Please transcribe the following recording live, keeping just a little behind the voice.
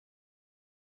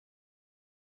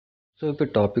So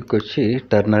ఇప్పుడు topic వచ్చి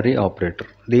ternary operator.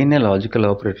 దీన్నే లాజికల్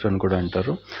ఆపరేటర్ అని కూడా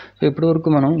అంటారు. సో ఇప్పటివరకు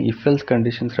మనం ఇఫ్ ఎల్స్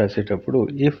కండిషన్స్ రాసేటప్పుడు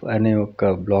ఇఫ్ అనే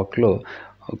ఒక బ్లాక్లో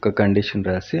ఒక కండిషన్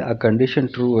రాసి ఆ కండిషన్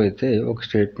ట్రూ అయితే ఒక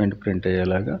స్టేట్మెంట్ ప్రింట్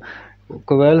అయ్యేలాగా,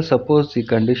 ఒకవేళ సపోజ్ ఈ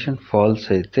కండిషన్ ఫాల్స్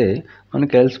అయితే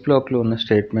మనకి ఎల్స్ బ్లాక్లో ఉన్న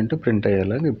స్టేట్మెంట్ ప్రింట్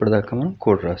అయ్యేలాగా ఇప్పటిదాకా మనం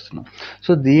కోడ్ రాస్తున్నాం.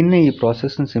 సో దీన్ని ఈ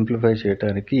ప్రాసెస్ని సింప్లిఫై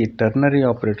చేయడానికి ఈ టెర్నరీ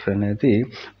ఆపరేటర్ అనేది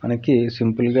మనకి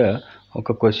సింపుల్గా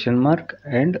ఒక క్వశ్చన్ మార్క్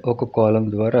అండ్ ఒక కాలం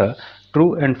ద్వారా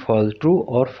ట్రూ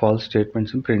ఆర్ ఫాల్స్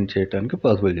స్టేట్మెంట్స్ని ప్రింట్ చేయడానికి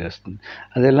పాసిబుల్ చేస్తుంది.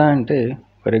 అది ఎలా అంటే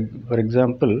ఫర్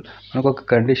ఎగ్జాంపుల్ మనకు ఒక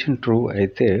కండిషన్ ట్రూ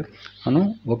అయితే మనం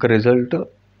ఒక రిజల్ట్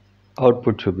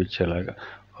అవుట్పుట్ చూపించేలాగా,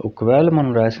 ఒకవేళ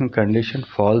మనం రాసిన కండిషన్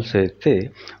ఫాల్స్ అయితే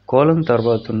కాలం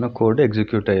తర్వాత ఉన్న కోడ్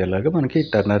ఎగ్జిక్యూట్ అయ్యేలాగా మనకి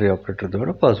టెర్నరీ ఆపరేటర్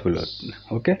ద్వారా పాసిబుల్ అవుతుంది.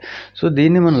 ఓకే, సో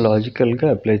దీన్ని మనం లాజికల్గా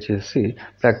అప్లై చేసి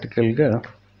ప్రాక్టికల్గా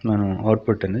మనం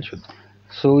అవుట్పుట్ అనేది చూద్దాం.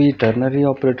 సో ఈ టెర్నరీ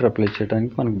ఆపరేటర్ అప్లై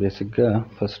చేయడానికి మనకు బేసిక్గా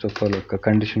ఫస్ట్ ఆఫ్ ఆల్ ఒక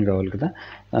కండిషన్ కావాలి కదా.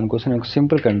 దానికోసం నేను ఒక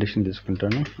సింపుల్ కండిషన్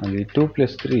తీసుకుంటాను. అది 2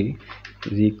 + 3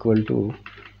 =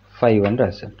 5 అని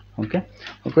రాశాను. ఓకే,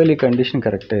 ఒకవేళ ఈ కండిషన్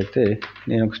కరెక్ట్ అయితే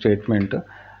నేను ఒక స్టేట్మెంట్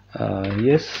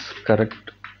ఎస్ కరెక్ట్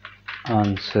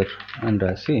ఆన్సర్ అని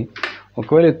రాసి,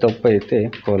 ఒకవేళ ఇది తప్పు అయితే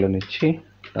కోలన్ ఇచ్చి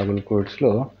double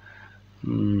కోట్స్లో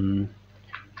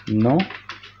no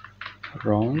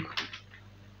wrong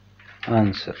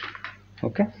answer.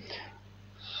 Okay,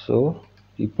 so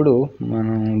ఇప్పుడు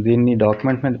మనం దీన్ని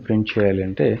డాక్యుమెంట్ మీద ప్రింట్ చేయాలి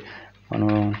అంటే మనం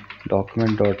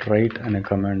document.write అనే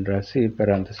కమాండ్ రాసి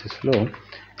పారాంథసిస్లో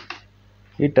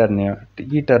ఈ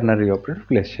టెర్నరీ ఆపరేటర్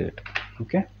ప్లేస్ చేయటం.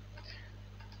 ఓకే,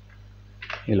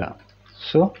 ఇలా.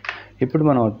 సో ఇప్పుడు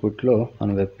మన అవుట్పుట్లో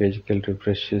మన వెబ్ పేజ్కి వెళ్ళి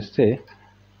రిఫ్రెష్ చేస్తే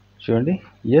చూడండి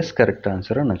ఎస్ కరెక్ట్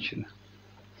ఆన్సర్ అని వచ్చింది.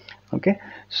 ఓకే,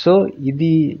 సో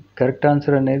ఇది కరెక్ట్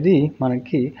ఆన్సర్ అనేది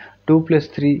మనకి 2 +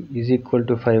 3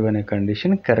 = 5 అనే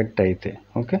కండిషన్ కరెక్ట్ అయితే.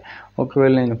 ఓకే,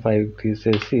 ఒకవేళ నేను 5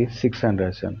 తీసేసి 6 అని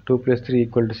రాశాను, 2 + 3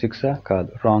 = 6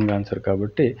 కాదు, రాంగ్ ఆన్సర్.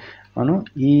 కాబట్టి మనం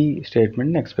ఈ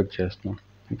స్టేట్మెంట్ని ఎక్స్పెక్ట్ చేస్తున్నాం.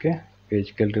 ఓకే,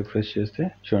 పేజ్కి వెళ్ళి రిఫ్రెష్ చేస్తే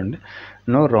చూడండి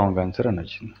నో రాంగ్ ఆన్సర్ అని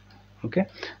వచ్చింది. ఓకే,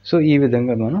 సో ఈ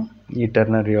విధంగా మనం ఈ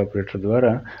టెర్నరీ ఆపరేటర్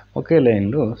ద్వారా ఒకే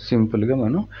లైన్లో సింపుల్గా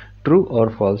మనం true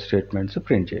or falls statements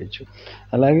print చేయొచ్చు.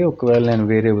 అలాగే ఒకవేళ నేను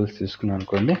వేరియబుల్స్ తీసుకున్నాను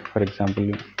అనుకోండి, for example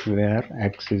wear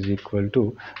x =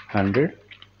 100,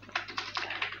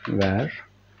 wear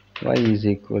y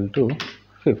 =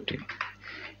 15.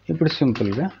 ఇప్పుడు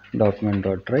సింపుల్గా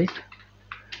document.write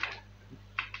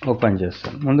ఓపెన్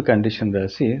చేస్తాను. ముందు కండిషన్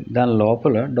రాసి దాని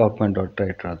లోపల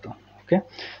document.write రాద్దాం. Okay,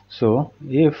 so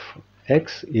if x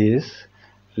is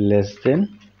less than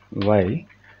y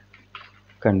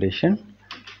condition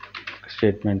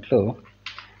స్టేట్మెంట్లో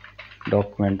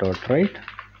document.write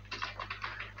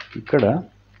ఇక్కడ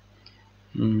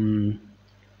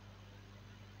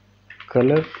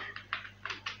colour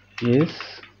is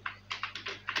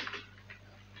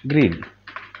green.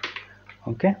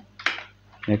 Okay,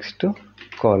 next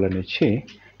colon ఇచ్చి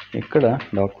ఇక్కడ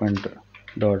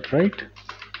document.write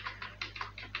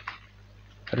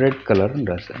రెడ్ కలర్ అని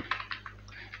రాశాను.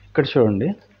 ఇక్కడ చూడండి,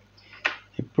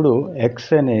 ఇప్పుడు x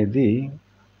అనేది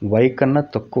y కన్నా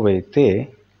తక్కువైతే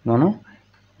మనం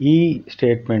ఈ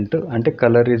స్టేట్మెంట్ అంటే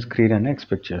కలర్ ఈజ్ గ్రీన్ అని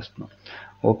ఎక్స్పెక్ట్ చేస్తున్నాం.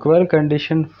 ఒకవేళ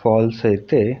కండిషన్ ఫాల్స్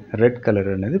అయితే రెడ్ కలర్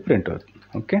అనేది ప్రింట్ అవుతుంది.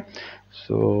 ఓకే,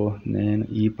 సో నేను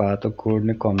ఈ పాత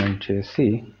కోడ్ని కామెంట్ చేసి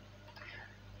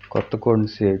కొత్త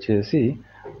కోడ్ని సేవ్ చేసి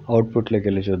అవుట్పుట్లోకి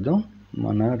వెళ్ళి చూద్దాం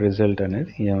మన రిజల్ట్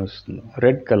అనేది ఏమొస్తుందో.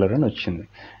 రెడ్ కలర్ అని వచ్చింది.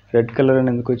 రెడ్ కలర్ అని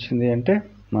ఎందుకు వచ్చింది అంటే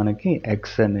మనకి x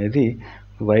అనేది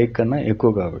y కన్నా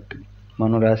ఎక్కువ కాబట్టి.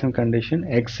 మనం రాసిన condition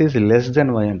x is less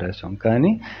than y అని రాసాం,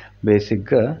 కానీ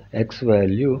బేసిక్గా x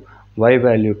వాల్యూ y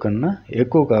వాల్యూ కన్నా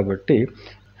ఎక్కువ కాబట్టి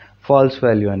ఫాల్స్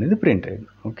వాల్యూ అనేది ప్రింట్ అయింది.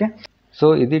 ఓకే, సో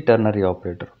ఇది టెర్నరీ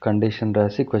ఆపరేటర్. కండిషన్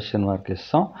రాసి క్వశ్చన్ మార్క్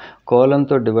ఇస్తాం,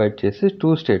 కాలంతో డివైడ్ చేసి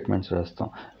 2 స్టేట్మెంట్స్ రాస్తాం.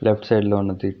 లెఫ్ట్ సైడ్లో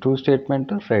ఉన్నది ట్రూ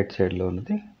స్టేట్మెంట్, రైట్ సైడ్లో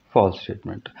ఉన్నది ఫాల్స్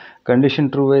స్టేట్మెంట్. కండిషన్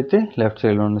ట్రూ అయితే లెఫ్ట్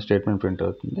సైడ్లో ఉన్న స్టేట్మెంట్ ప్రింట్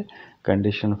అవుతుంది,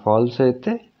 కండిషన్ ఫాల్స్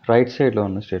అయితే రైట్ సైడ్లో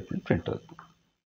ఉన్న స్టేట్మెంట్ ప్రింట్ అవుతుంది.